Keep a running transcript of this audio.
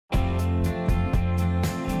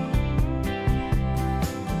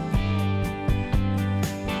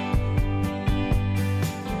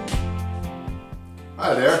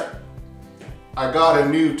Hi there. I got a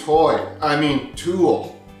new tool.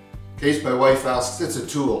 In case my wife asks, it's a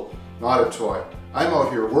tool, not a toy. I'm out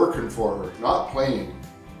here working for her, not playing.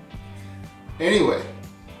 Anyway,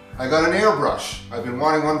 I got an airbrush. I've been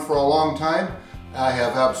wanting one for a long time. I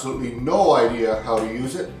have absolutely no idea how to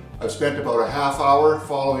use it. I've spent about a half hour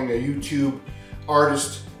following a YouTube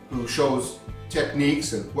artist who shows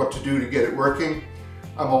techniques and what to do to get it working.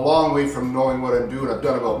 I'm a long way from knowing what I'm doing. I've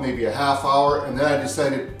done about maybe a half hour, and then I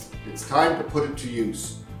decided it's time to put it to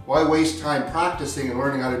use. Why waste time practicing and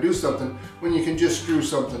learning how to do something when you can just screw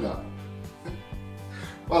something up?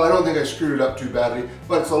 Well, I don't think I screwed it up too badly,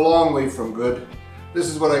 but it's a long way from good. This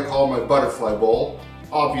is what I call my butterfly bowl,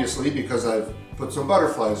 obviously because I've put some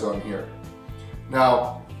butterflies on here.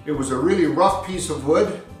 Now, it was a really rough piece of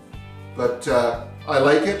wood, but I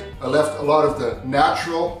like it. I left a lot of the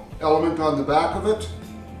natural element on the back of it.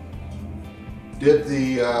 Did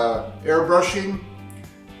the airbrushing.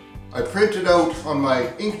 I printed out on my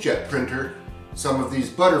inkjet printer some of these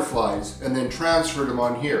butterflies and then transferred them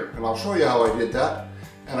on here. And I'll show you how I did that.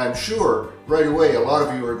 And I'm sure right away a lot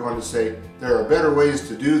of you are going to say there are better ways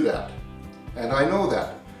to do that. And I know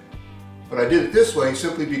that. But I did it this way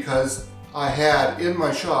simply because I had in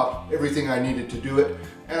my shop everything I needed to do it,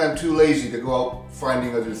 and I'm too lazy to go out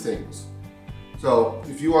finding other things. So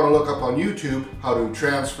if you want to look up on YouTube how to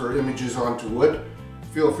transfer images onto wood,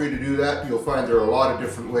 feel free to do that. You'll find there are a lot of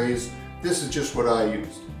different ways. This is just what I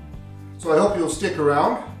used. So I hope you'll stick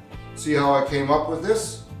around, see how I came up with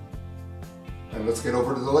this, and let's get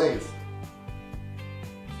over to the lathe.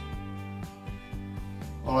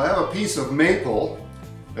 Well, I have a piece of maple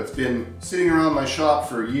that's been sitting around my shop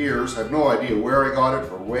for years. I have no idea where I got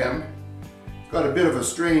it or when. It's got a bit of a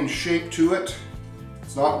strange shape to it.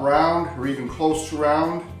 It's not round or even close to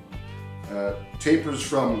round. Tapers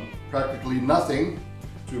from practically nothing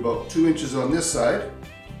to about 2 inches on this side.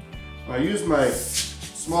 I used my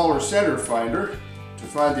smaller center finder to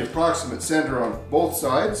find the approximate center on both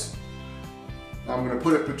sides. Now I'm going to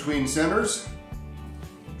put it between centers,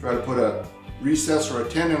 try to put a recess or a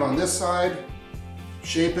tenon on this side,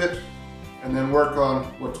 shape it, and then work on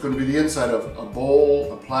what's going to be the inside of a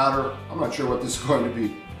bowl, a platter. I'm not sure what this is going to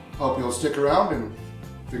be. Hope you'll stick around and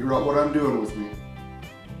figure out what I'm doing with me.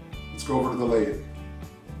 Let's go over to the lathe.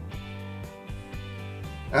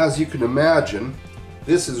 As you can imagine,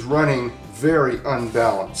 this is running very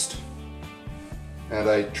unbalanced. And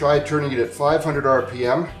I tried turning it at 500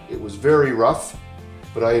 RPM. It was very rough,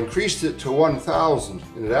 but I increased it to 1000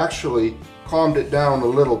 and it actually calmed it down a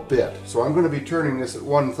little bit. So I'm going to be turning this at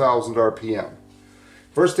 1000 RPM.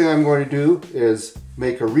 First thing I'm going to do is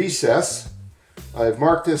make a recess. I've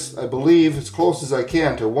marked this, I believe, as close as I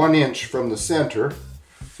can to 1 inch from the center.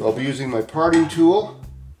 So I'll be using my parting tool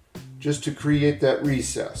just to create that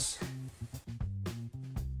recess.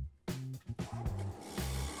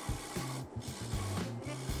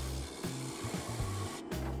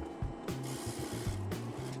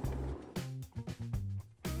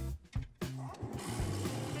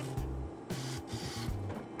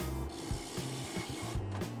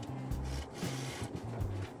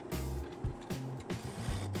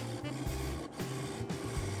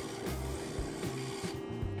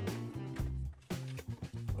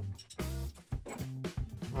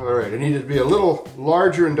 Alright, I need it to be a little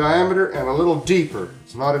larger in diameter and a little deeper.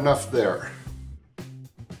 It's not enough there.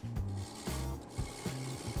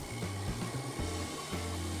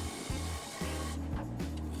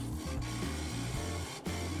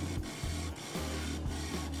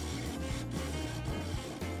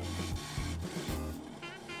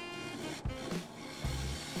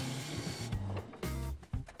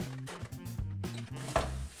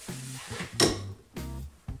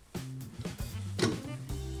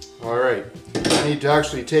 Alright, I need to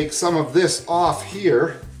actually take some of this off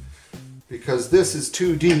here because this is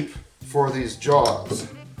too deep for these jaws.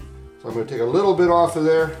 So I'm going to take a little bit off of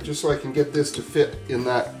there just so I can get this to fit in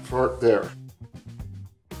that part there.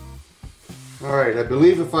 Alright, I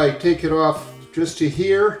believe if I take it off just to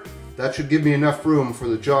here, that should give me enough room for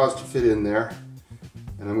the jaws to fit in there.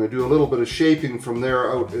 And I'm going to do a little bit of shaping from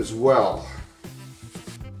there out as well.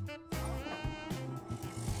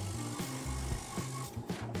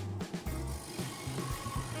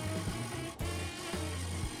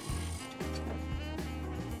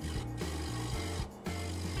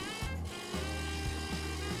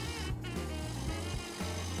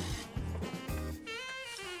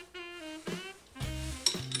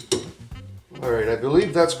 Alright, I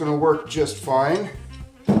believe that's going to work just fine.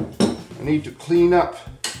 I need to clean up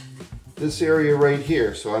this area right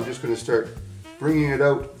here, so I'm just going to start bringing it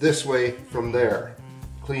out this way from there.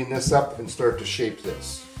 Clean this up and start to shape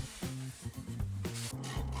this.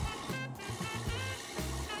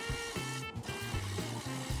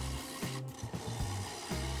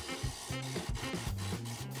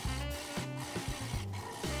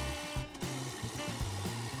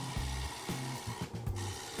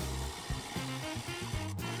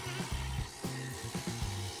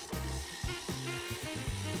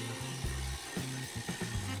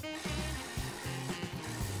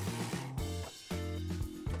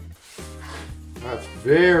 That's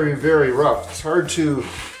very, very rough. It's hard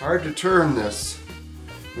to turn this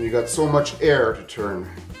when you got so much air to turn.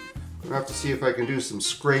 I'm gonna have to see if I can do some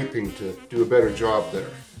scraping to do a better job there.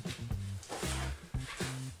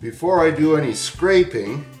 Before I do any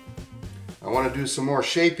scraping, I want to do some more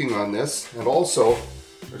shaping on this, and also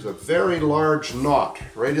there's a very large knot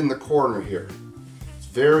right in the corner here. It's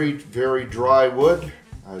very, very dry wood.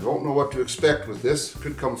 I don't know what to expect with this. It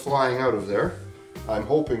could come flying out of there. I'm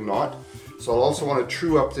hoping not. So I'll also want to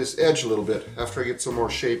true up this edge a little bit after I get some more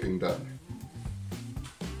shaping done.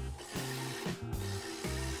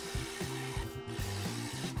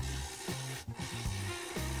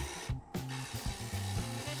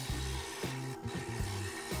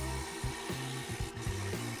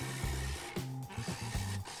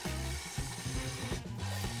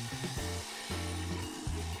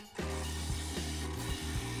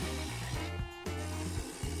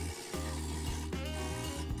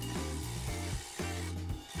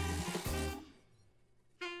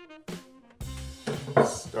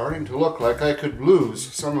 Starting to look like I could lose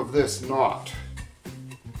some of this knot.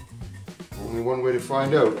 Only one way to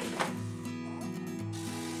find out.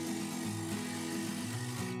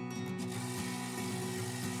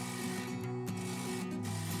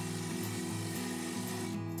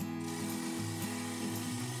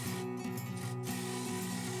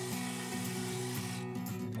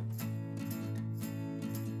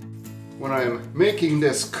 When I'm making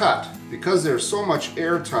this cut, because there's so much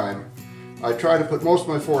air time, I try to put most of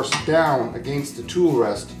my force down against the tool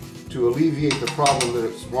rest to alleviate the problem that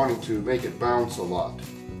it's wanting to make it bounce a lot.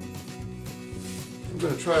 I'm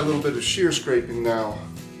going to try a little bit of shear scraping now,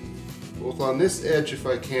 both on this edge if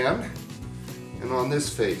I can, and on this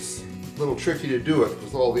face. A little tricky to do it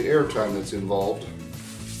with all the air time that's involved.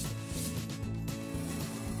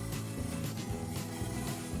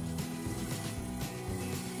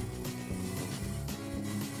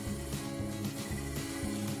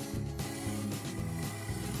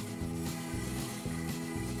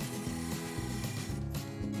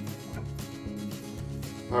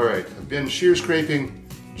 Alright, I've been shear scraping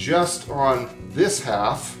just on this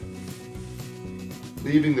half,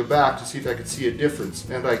 leaving the back to see if I can see a difference,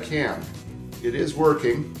 and I can. It is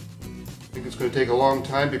working. I think it's going to take a long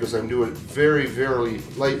time because I'm doing it very, very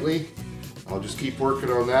lightly. I'll just keep working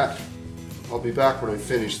on that. I'll be back when I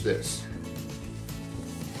finish this.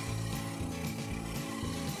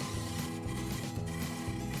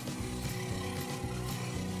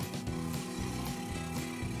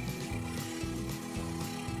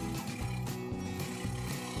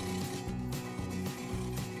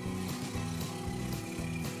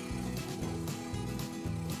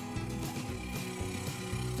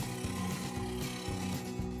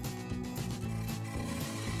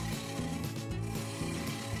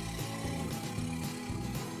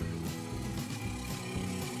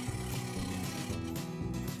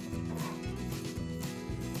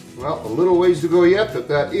 Well, a little ways to go yet, but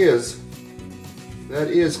that is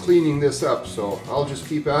cleaning this up, so I'll just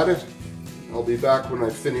keep at it. I'll be back when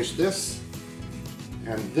I finish this.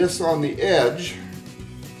 And this on the edge,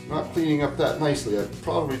 not cleaning up that nicely. I'd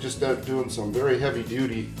probably just end up doing some very heavy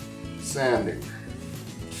duty sanding.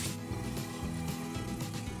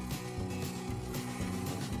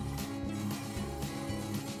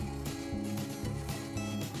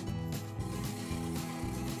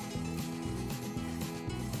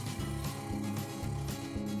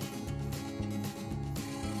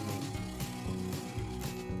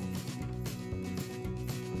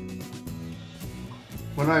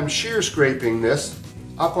 When I'm shear scraping this,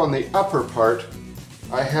 up on the upper part,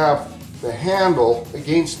 I have the handle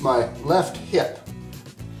against my left hip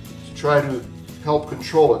to try to help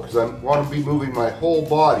control it, because I want to be moving my whole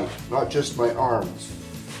body, not just my arms.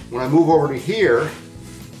 When I move over to here,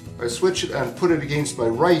 I switch it and put it against my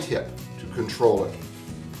right hip to control it.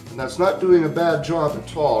 And that's not doing a bad job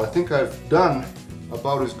at all. I think I've done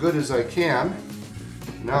about as good as I can.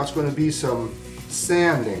 Now it's going to be some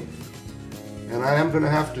sanding. And I am going to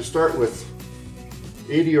have to start with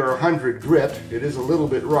 80 or 100 grit. It is a little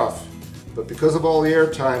bit rough, but because of all the air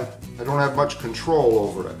time, I don't have much control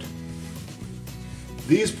over it.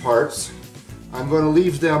 These parts, I'm going to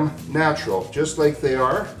leave them natural, just like they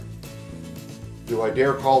are. Do I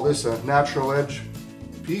dare call this a natural edge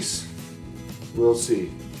piece? We'll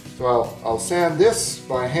see. So I'll sand this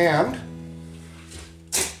by hand.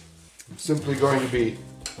 I'm simply going to be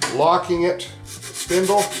locking it with the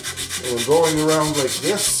spindle and going around like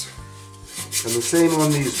this, and the same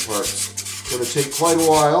on these parts. It's going to take quite a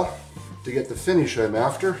while to get the finish I'm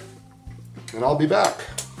after, and I'll be back.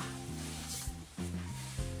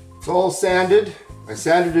 It's all sanded. I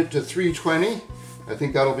sanded it to 320, I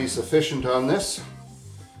think that'll be sufficient on this.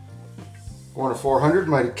 Going to 400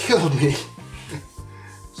 might have killed me.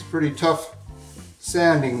 It's pretty tough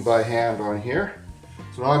sanding by hand on here.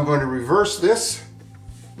 So now I'm going to reverse this,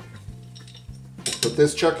 put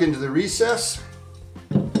this chuck into the recess,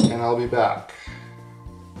 and I'll be back.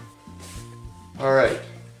 All right,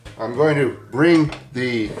 I'm going to bring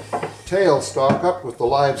the tail stock up with the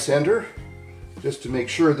live center just to make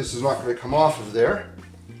sure this is not going to come off of there.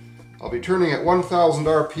 I'll be turning at 1000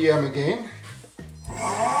 RPM again,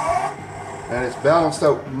 and it's balanced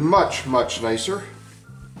out much nicer.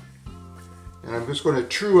 And I'm just going to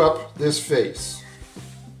true up this face.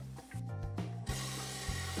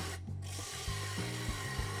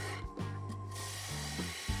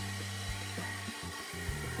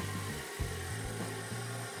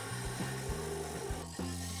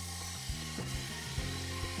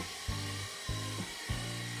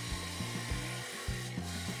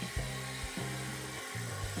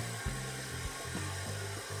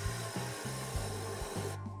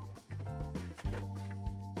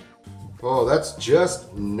 Oh, that's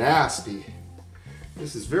just nasty.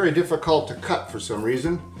 This is very difficult to cut for some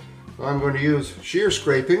reason. So I'm going to use shear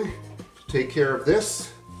scraping to take care of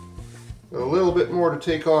this. Got a little bit more to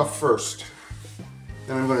take off first.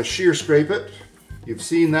 Then I'm going to shear scrape it. You've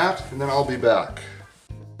seen that, and then I'll be back.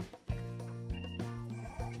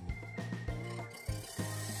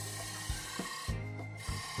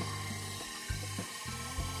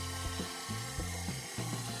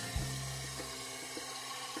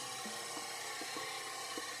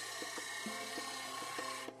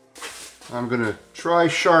 I'm going to try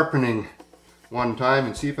sharpening one time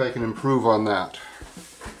and see if I can improve on that.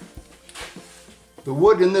 The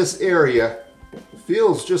wood in this area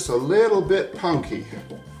feels just a little bit punky.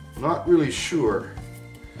 Not really sure.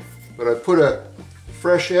 But I put a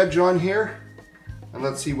fresh edge on here, and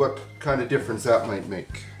let's see what kind of difference that might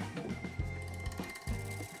make.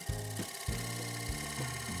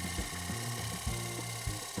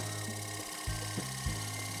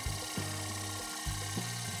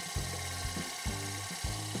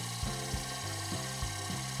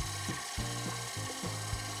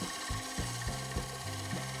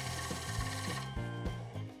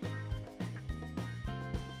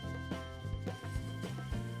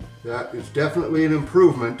 That is definitely an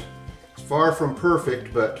improvement. It's far from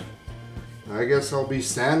perfect, but I guess I'll be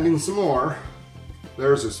sanding some more.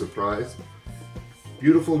 There's a surprise.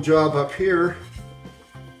 Beautiful job up here,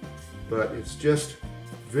 but it's just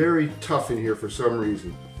very tough in here for some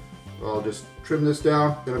reason. So I'll just trim this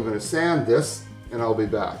down, then I'm going to sand this, and I'll be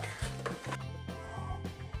back.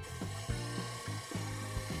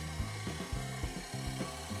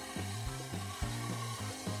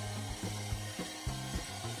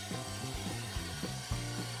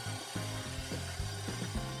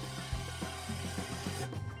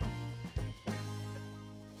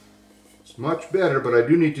 It's much better, but I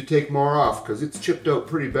do need to take more off because it's chipped out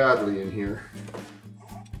pretty badly in here.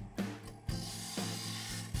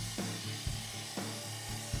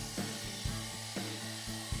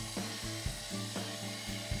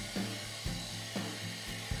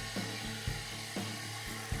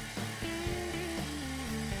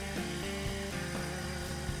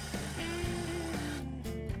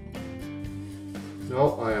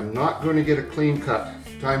 No, I am not going to get a clean cut.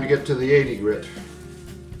 Time to get to the 80 grit.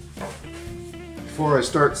 Before I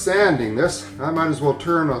start sanding this, I might as well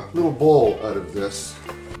turn a little bowl out of this.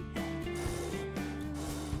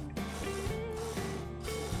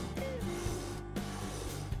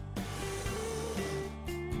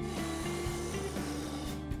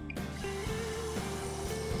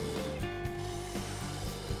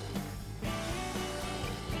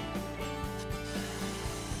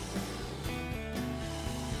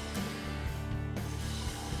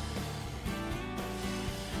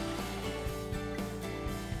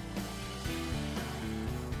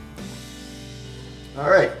 All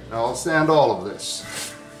right, now I'll sand all of this.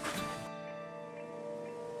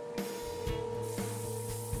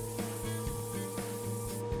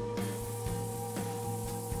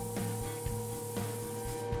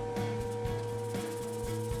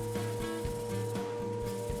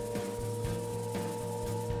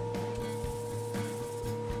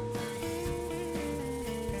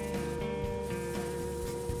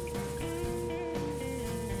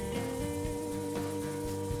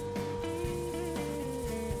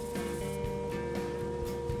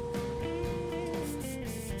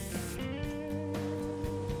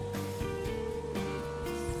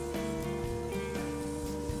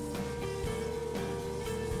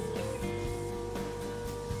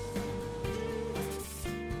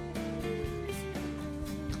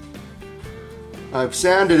 I've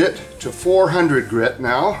sanded it to 400 grit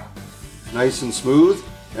now, nice and smooth,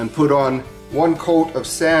 and put on 1 coat of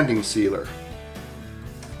sanding sealer.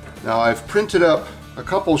 Now I've printed up a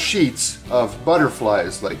couple sheets of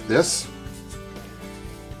butterflies like this.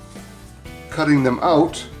 Cutting them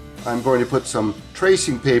out, I'm going to put some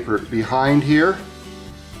tracing paper behind here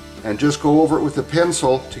and just go over it with a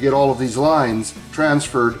pencil to get all of these lines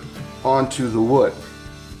transferred onto the wood.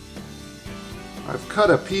 I've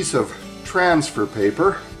cut a piece of transfer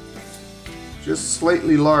paper just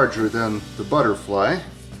slightly larger than the butterfly.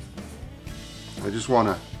 I just want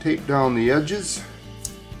to tape down the edges.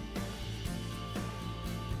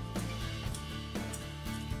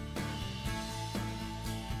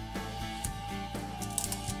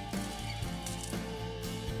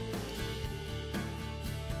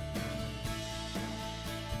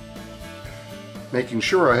 Making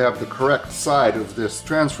sure I have the correct side of this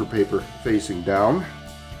transfer paper facing down.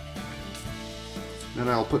 Then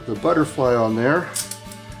I'll put the butterfly on there,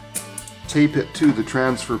 tape it to the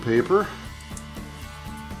transfer paper.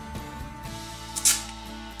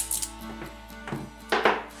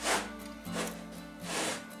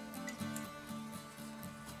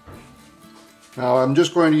 Now I'm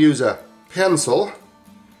just going to use a pencil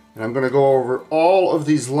and I'm going to go over all of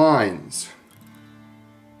these lines,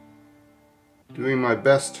 doing my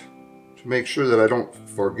best to make sure that I don't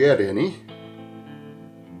forget any.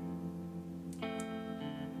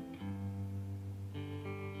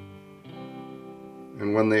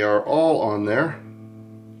 And when they are all on there,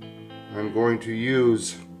 I'm going to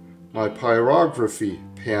use my pyrography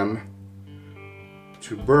pen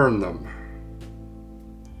to burn them.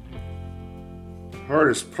 The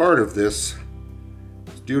hardest part of this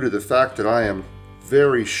is due to the fact that I am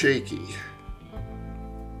very shaky.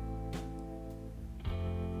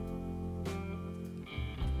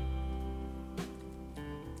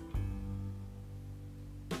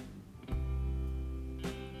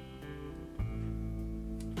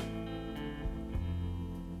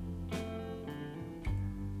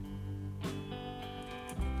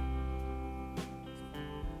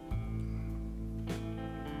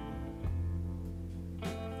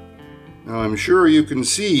 Now I'm sure you can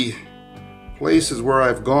see places where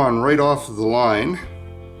I've gone right off of the line,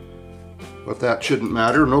 but that shouldn't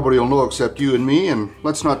matter. Nobody will know except you and me, and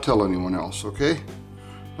let's not tell anyone else, okay?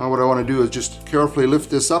 Now what I want to do is just carefully lift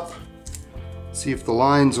this up, see if the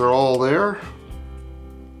lines are all there,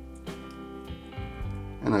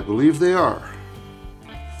 and I believe they are.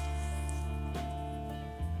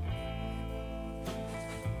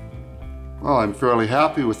 Well, I'm fairly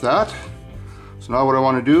happy with that. So now what I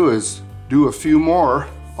want to do is do a few more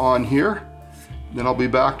on here, then I'll be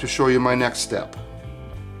back to show you my next step.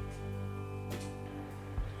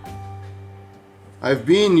 I've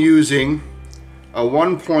been using a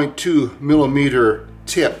 1.2 millimeter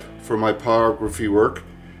tip for my pyrography work,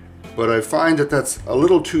 but I find that that's a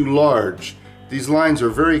little too large. These lines are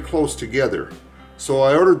very close together. So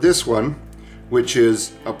I ordered this one, which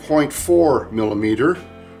is a 0.4 millimeter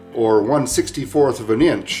or 1/64 of an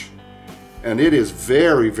inch. And it is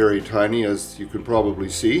very, very tiny, as you can probably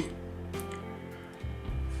see.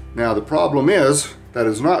 Now the problem is, that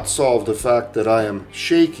has not solved the fact that I am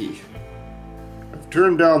shaky. I've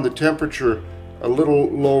turned down the temperature a little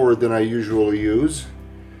lower than I usually use.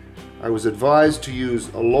 I was advised to use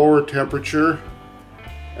a lower temperature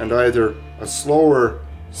and either a slower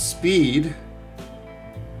speed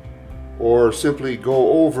or simply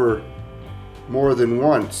go over more than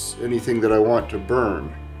once anything that I want to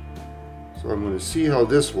burn. So I'm going to see how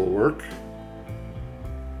this will work.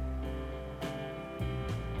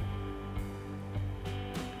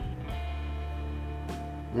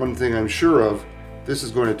 One thing I'm sure of, this is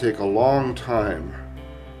going to take a long time.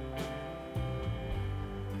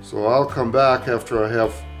 So I'll come back after I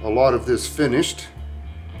have a lot of this finished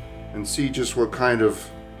and see just what kind of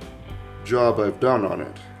job I've done on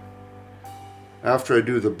it. After I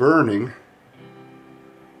do the burning,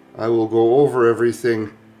 I will go over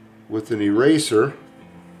everything with an eraser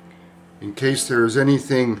in case there is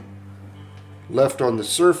anything left on the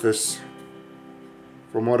surface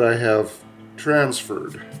from what I have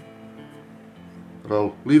transferred. But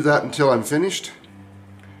I'll leave that until I'm finished,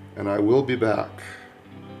 and I will be back.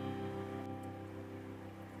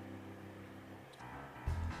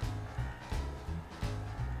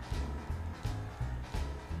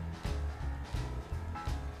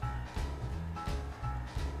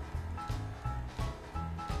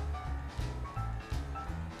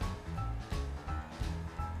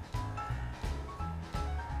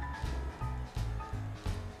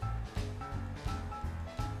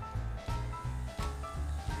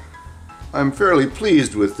 I'm fairly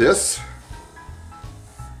pleased with this.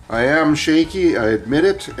 I am shaky, I admit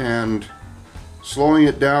it, and slowing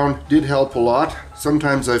it down did help a lot.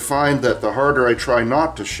 Sometimes I find that the harder I try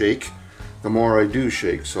not to shake, the more I do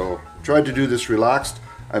shake. So I tried to do this relaxed.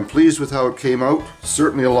 I'm pleased with how it came out.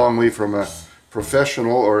 Certainly a long way from a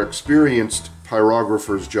professional or experienced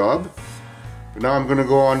pyrographer's job. But now I'm going to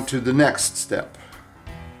go on to the next step.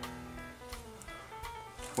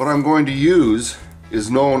 What I'm going to use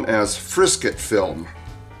is known as frisket film,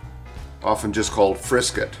 often just called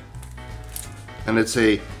frisket. And it's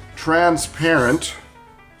a transparent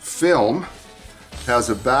film, has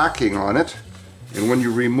a backing on it, and when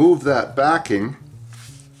you remove that backing,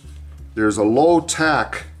 there's a low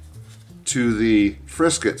tack to the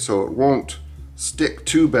frisket so it won't stick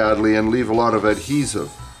too badly and leave a lot of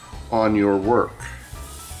adhesive on your work.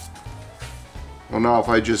 Well, now if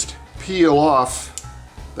I just peel off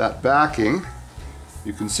that backing,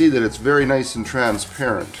 you can see that it's very nice and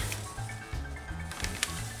transparent.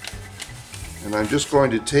 And I'm just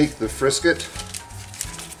going to take the frisket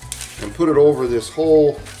and put it over this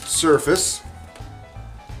whole surface.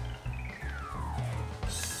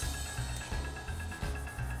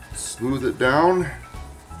 Smooth it down.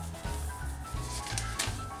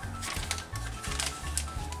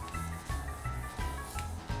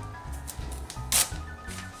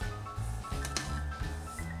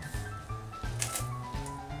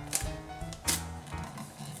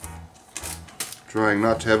 Trying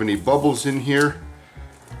not to have any bubbles in here.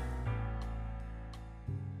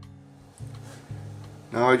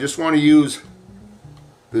 Now I just want to use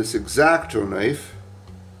this X-Acto knife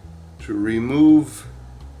to remove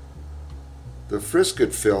the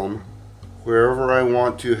frisket film wherever I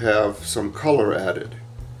want to have some color added.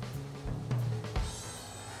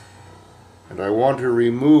 And I want to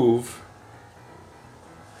remove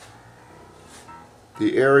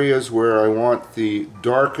the areas where I want the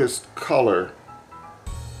darkest color.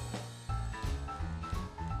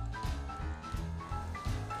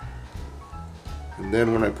 And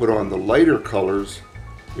then when I put on the lighter colors,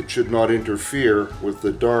 it should not interfere with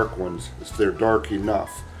the dark ones if they're dark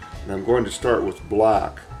enough. And I'm going to start with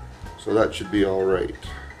black, so that should be all right.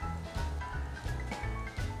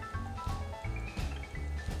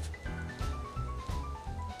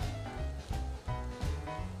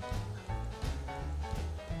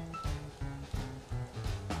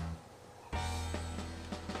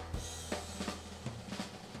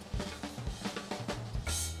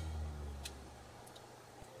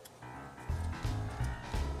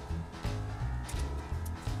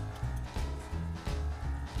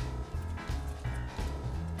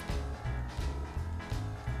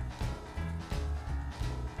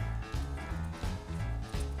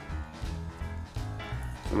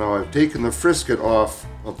 Now I've taken the frisket off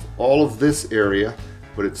of all of this area,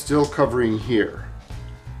 but it's still covering here.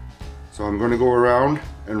 So I'm going to go around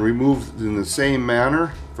and remove in the same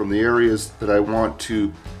manner from the areas that I want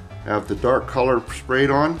to have the dark color sprayed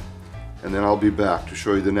on, and then I'll be back to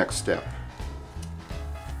show you the next step.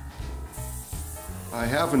 I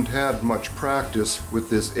haven't had much practice with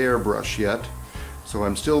this airbrush yet, so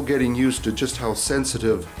I'm still getting used to just how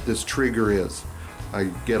sensitive this trigger is. I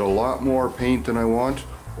get a lot more paint than I want,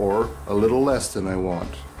 or a little less than I want.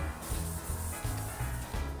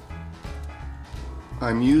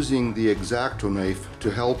 I'm using the X-Acto knife to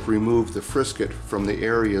help remove the frisket from the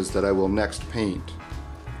areas that I will next paint.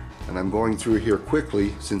 And I'm going through here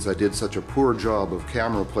quickly since I did such a poor job of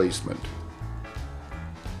camera placement.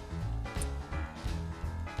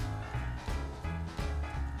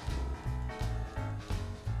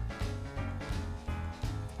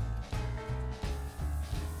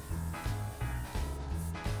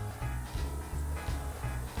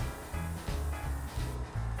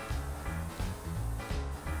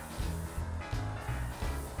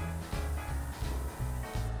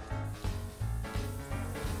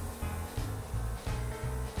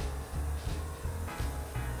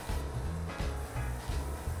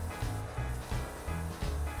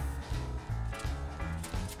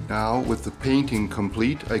 Now, with the painting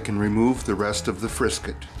complete, I can remove the rest of the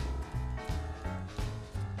frisket.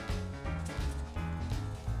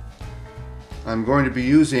 I'm going to be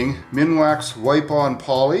using Minwax Wipe-On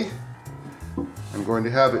Poly. I'm going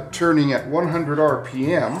to have it turning at 100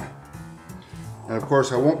 RPM. And of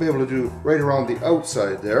course I won't be able to do right around the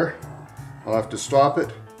outside there. I'll have to stop it,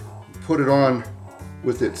 put it on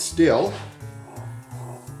with it still.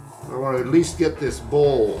 I want to at least get this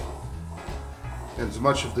bowl and as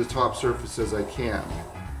much of the top surface as I can.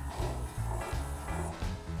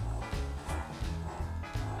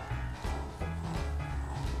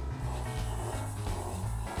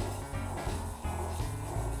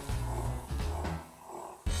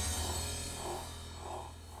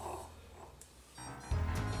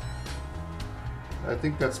 I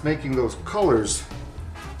think that's making those colors,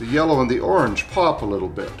 the yellow and the orange, pop a little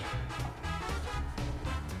bit.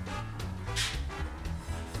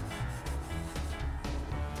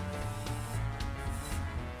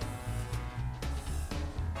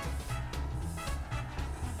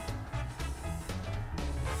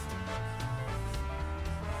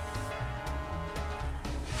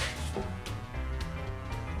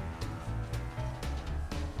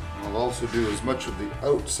 I'll also do as much of the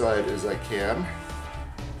outside as I can.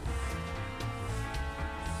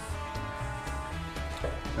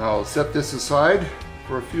 Now I'll set this aside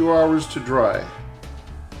for a few hours to dry.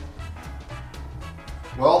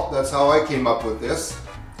 Well, that's how I came up with this.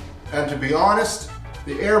 And to be honest,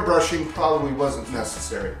 the airbrushing probably wasn't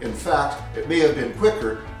necessary. In fact, it may have been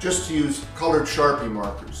quicker just to use colored Sharpie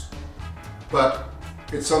markers. But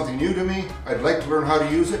it's something new to me. I'd like to learn how to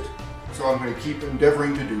use it, so I'm going to keep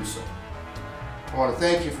endeavoring to do so. I want to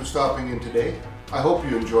thank you for stopping in today. I hope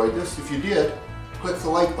you enjoyed this. If you did, click the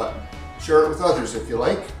like button. Share it with others if you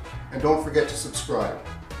like, and don't forget to subscribe.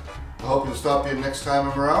 I hope you'll stop in next time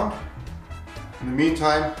I'm around. In the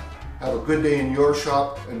meantime, have a good day in your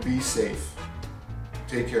shop and be safe.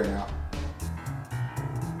 Take care now.